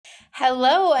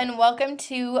Hello, and welcome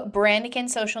to Brandican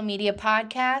Social Media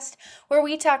Podcast, where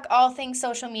we talk all things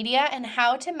social media and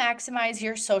how to maximize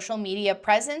your social media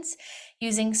presence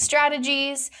using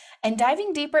strategies and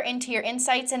diving deeper into your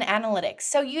insights and analytics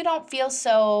so you don't feel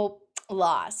so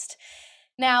lost.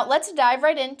 Now, let's dive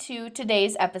right into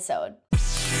today's episode.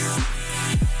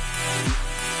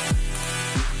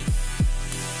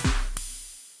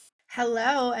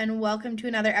 Hello, and welcome to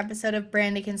another episode of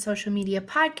Brandican Social Media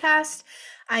Podcast.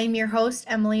 I'm your host,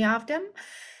 Emily Ovdam,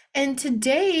 and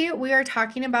today we are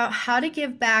talking about how to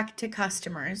give back to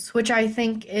customers, which I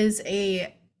think is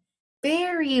a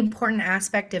very important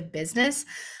aspect of business,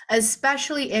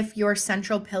 especially if your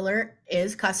central pillar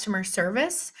is customer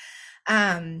service.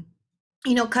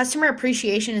 Customer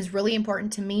appreciation is really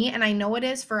important to me, and I know it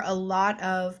is for a lot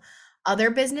of other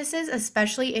businesses,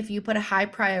 especially if you put a high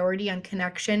priority on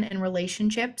connection and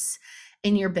relationships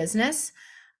in your business.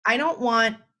 I don't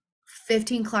want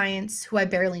 15 clients who I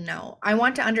barely know. I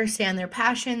want to understand their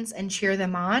passions and cheer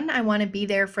them on. I want to be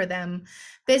there for them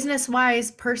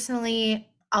business-wise, personally,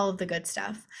 all of the good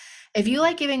stuff. If you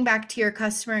like giving back to your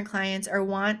customer and clients or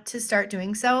want to start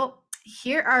doing so,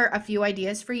 here are a few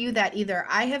ideas for you that either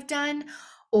I have done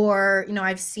or,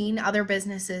 I've seen other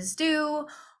businesses do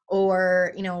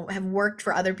or, have worked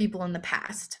for other people in the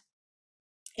past.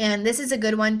 And this is a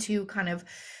good one to kind of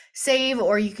save,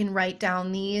 or you can write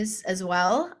down these as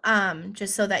well,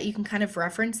 just so that you can kind of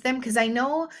reference them. Because I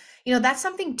know, that's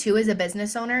something too as a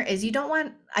business owner is you don't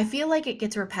want, I feel like it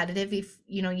gets repetitive if,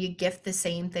 you gift the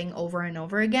same thing over and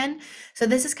over again. So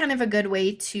this is kind of a good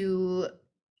way to,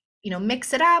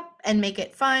 mix it up and make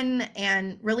it fun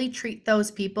and really treat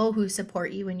those people who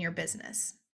support you in your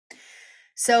business.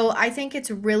 So I think it's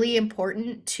really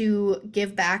important to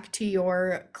give back to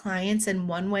your clients in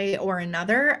one way or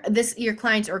another. Your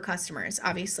clients or customers,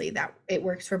 obviously, that it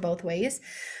works for both ways.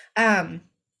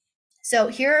 So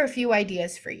here are a few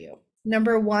ideas for you.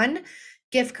 Number one,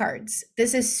 gift cards.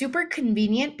 This is super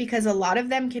convenient because a lot of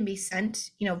them can be sent,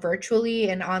 virtually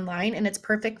and online, and it's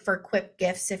perfect for quick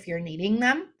gifts if you're needing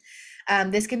them.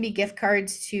 This can be gift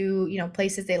cards to,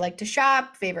 places they like to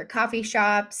shop, favorite coffee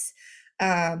shops,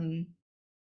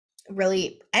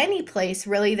 really any place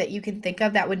really that you can think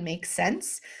of that would make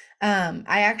sense. I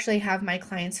actually have my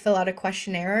clients fill out a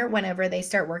questionnaire whenever they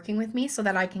start working with me so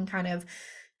that I can kind of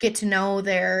get to know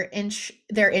their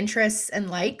interests and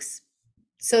likes,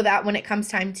 so that when it comes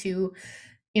time to,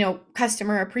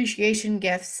 customer appreciation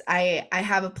gifts, I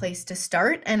have a place to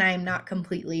start and I'm not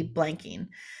completely blanking.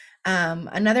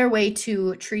 Another way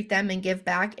to treat them and give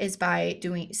back is by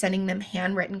sending them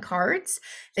handwritten cards.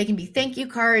 They can be thank you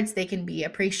cards, they can be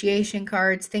appreciation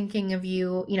cards, thinking of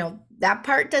you. That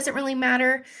part doesn't really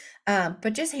matter,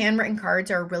 but just handwritten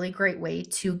cards are a really great way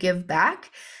to give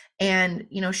back and,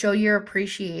 show your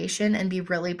appreciation and be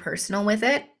really personal with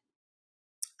it.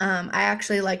 I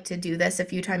actually like to do this a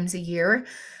few times a year,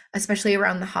 especially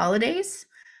around the holidays.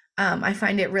 I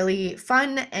find it really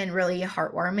fun and really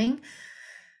heartwarming.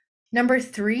 Number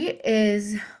three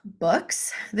is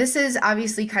books. This is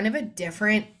obviously kind of a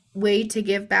different way to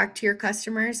give back to your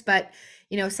customers, but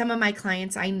some of my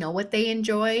clients, I know what they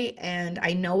enjoy and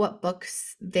I know what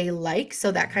books they like,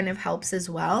 so that kind of helps as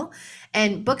well.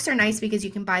 And books are nice because you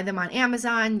can buy them on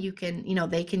Amazon. You can,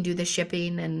 they can do the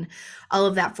shipping and all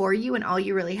of that for you, and all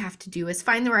you really have to do is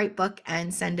find the right book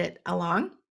and send it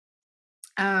along.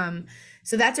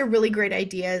 So that's a really great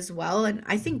idea as well, and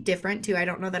I think different too. I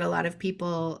don't know that a lot of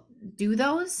people do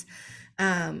those.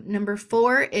 Number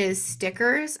four is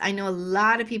stickers. I know a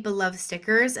lot of people love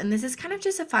stickers, and this is kind of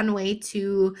just a fun way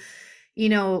to,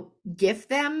 gift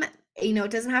them.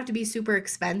 It doesn't have to be super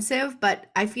expensive, but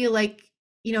I feel like,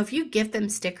 if you gift them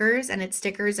stickers and it's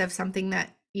stickers of something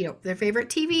that, their favorite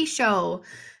TV show,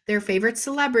 their favorite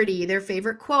celebrity, their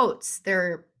favorite quotes,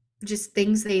 they're just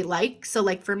things they like. So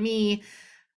like for me,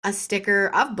 a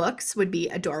sticker of books would be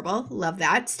adorable. Love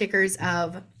that. Stickers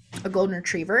of a golden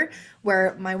retriever,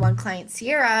 where my one client,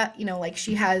 Sierra, like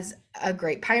she has a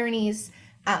Great Pyrenees.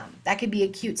 That could be a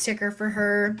cute sticker for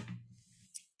her.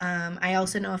 I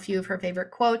also know a few of her favorite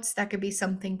quotes. That could be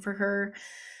something for her.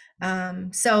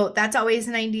 So that's always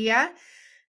an idea.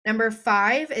 Number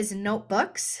five is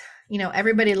notebooks.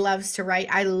 Everybody loves to write.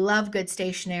 I love good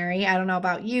stationery. I don't know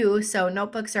about you. So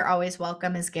notebooks are always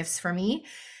welcome as gifts for me.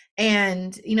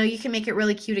 And, you can make it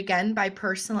really cute again by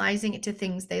personalizing it to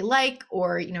things they like,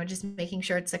 or, just making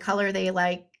sure it's the color they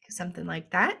like, something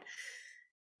like that.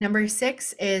 Number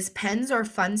six is pens or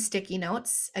fun sticky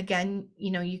notes. Again,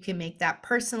 you can make that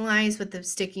personalized with the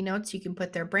sticky notes. You can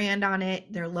put their brand on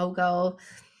it, their logo,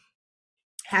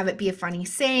 have it be a funny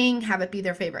saying, have it be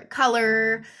their favorite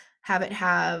color, have it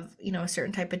have, a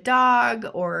certain type of dog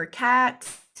or cat.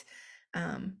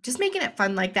 Just making it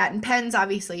fun like that. And pens,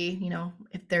 obviously,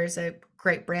 if there's a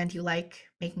great brand you like,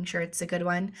 making sure it's a good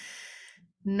one.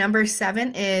 Number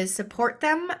 7 is support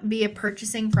them via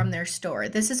purchasing from their store.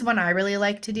 This is one I really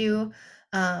like to do,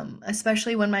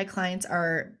 especially when my clients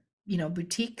are,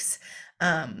 boutiques.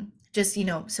 Just,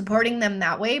 supporting them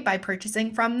that way by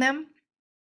purchasing from them.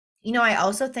 I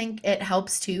also think it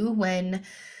helps too when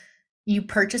you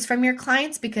purchase from your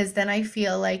clients, because then I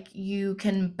feel like you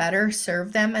can better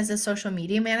serve them as a social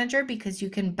media manager, because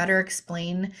you can better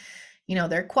explain,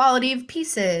 their quality of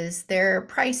pieces, their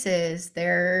prices,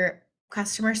 their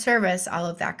customer service, all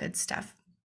of that good stuff.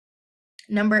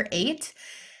 Number 8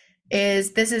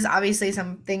 is, this is obviously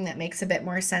something that makes a bit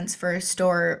more sense for a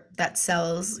store that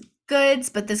sells goods,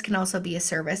 but this can also be a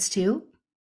service too,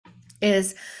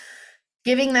 is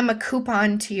giving them a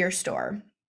coupon to your store.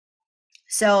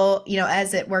 So,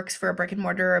 as it works for a brick and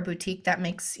mortar or a boutique, that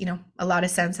makes, a lot of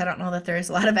sense. I don't know that there's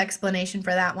a lot of explanation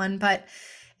for that one, but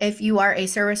if you are a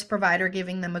service provider,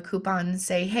 giving them a coupon,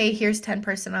 say, hey, here's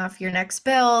 10% off your next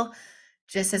bill,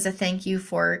 just as a thank you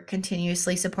for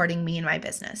continuously supporting me and my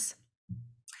business.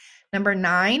 Number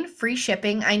 9, free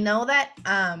shipping. I know that,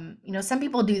 some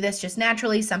people do this just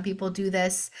naturally. Some people do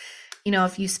this,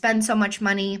 if you spend so much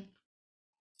money.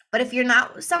 But if you're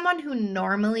not someone who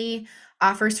normally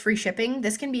offers free shipping,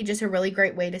 this can be just a really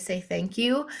great way to say thank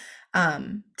you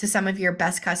to some of your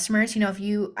best customers. I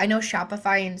know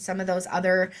Shopify and some of those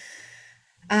other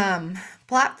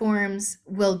platforms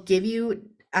will give you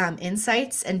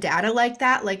insights and data like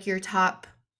that, like your top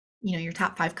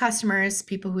 5 customers,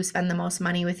 people who spend the most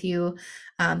money with you.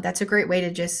 That's a great way to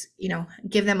just,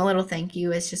 give them a little thank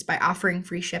you, is just by offering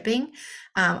free shipping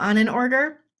on an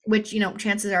order, which,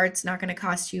 chances are it's not going to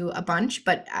cost you a bunch.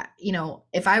 But,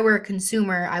 if I were a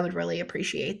consumer, I would really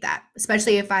appreciate that,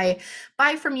 especially if I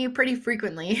buy from you pretty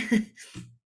frequently.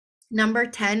 Number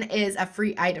 10 is a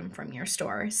free item from your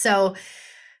store. So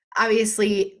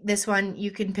obviously, this one, you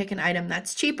can pick an item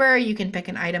that's cheaper. You can pick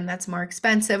an item that's more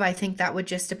expensive. I think that would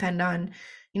just depend on,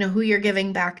 who you're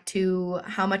giving back to,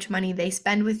 how much money they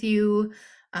spend with you.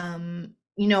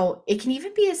 It can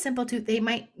even be as simple to,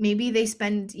 maybe they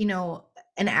spend,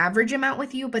 an average amount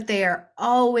with you, but they are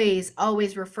always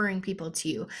referring people to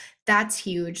you. That's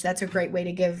huge. That's a great way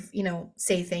to give,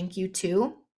 say thank you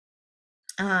too.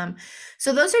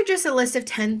 So those are just a list of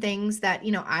 10 things that,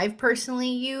 I've personally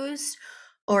used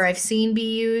or I've seen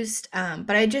be used.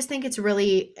 But I just think it's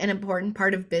really an important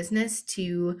part of business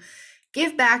to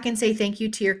give back and say thank you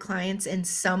to your clients in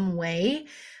some way.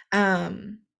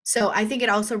 So I think it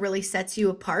also really sets you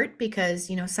apart, because,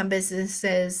 some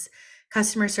businesses,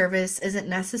 customer service isn't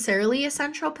necessarily a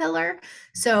central pillar.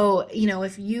 So,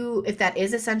 if that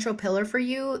is a central pillar for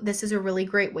you, this is a really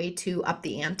great way to up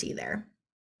the ante there.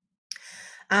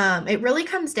 It really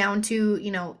comes down to,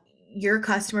 your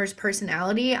customer's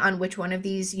personality on which one of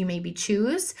these you maybe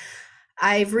choose.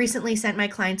 I've recently sent my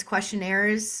clients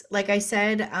questionnaires, like I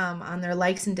said, on their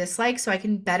likes and dislikes, so I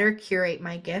can better curate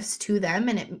my gifts to them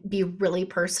and it be really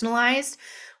personalized,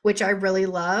 which I really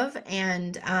love.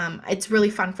 And it's really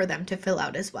fun for them to fill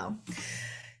out as well.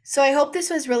 So I hope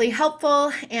this was really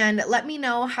helpful, and let me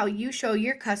know how you show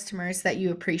your customers that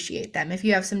you appreciate them. If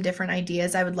you have some different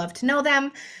ideas, I would love to know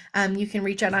them. You can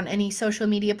reach out on any social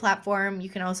media platform. You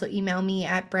can also email me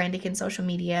at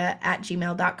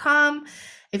brandikinsocialmedia@gmail.com.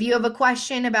 If you have a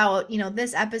question about,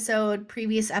 this episode,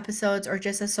 previous episodes, or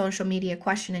just a social media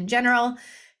question in general,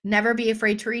 never be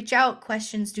afraid to reach out.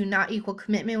 Questions do not equal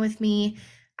commitment with me.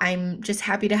 I'm just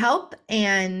happy to help,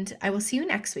 and I will see you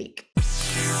next week.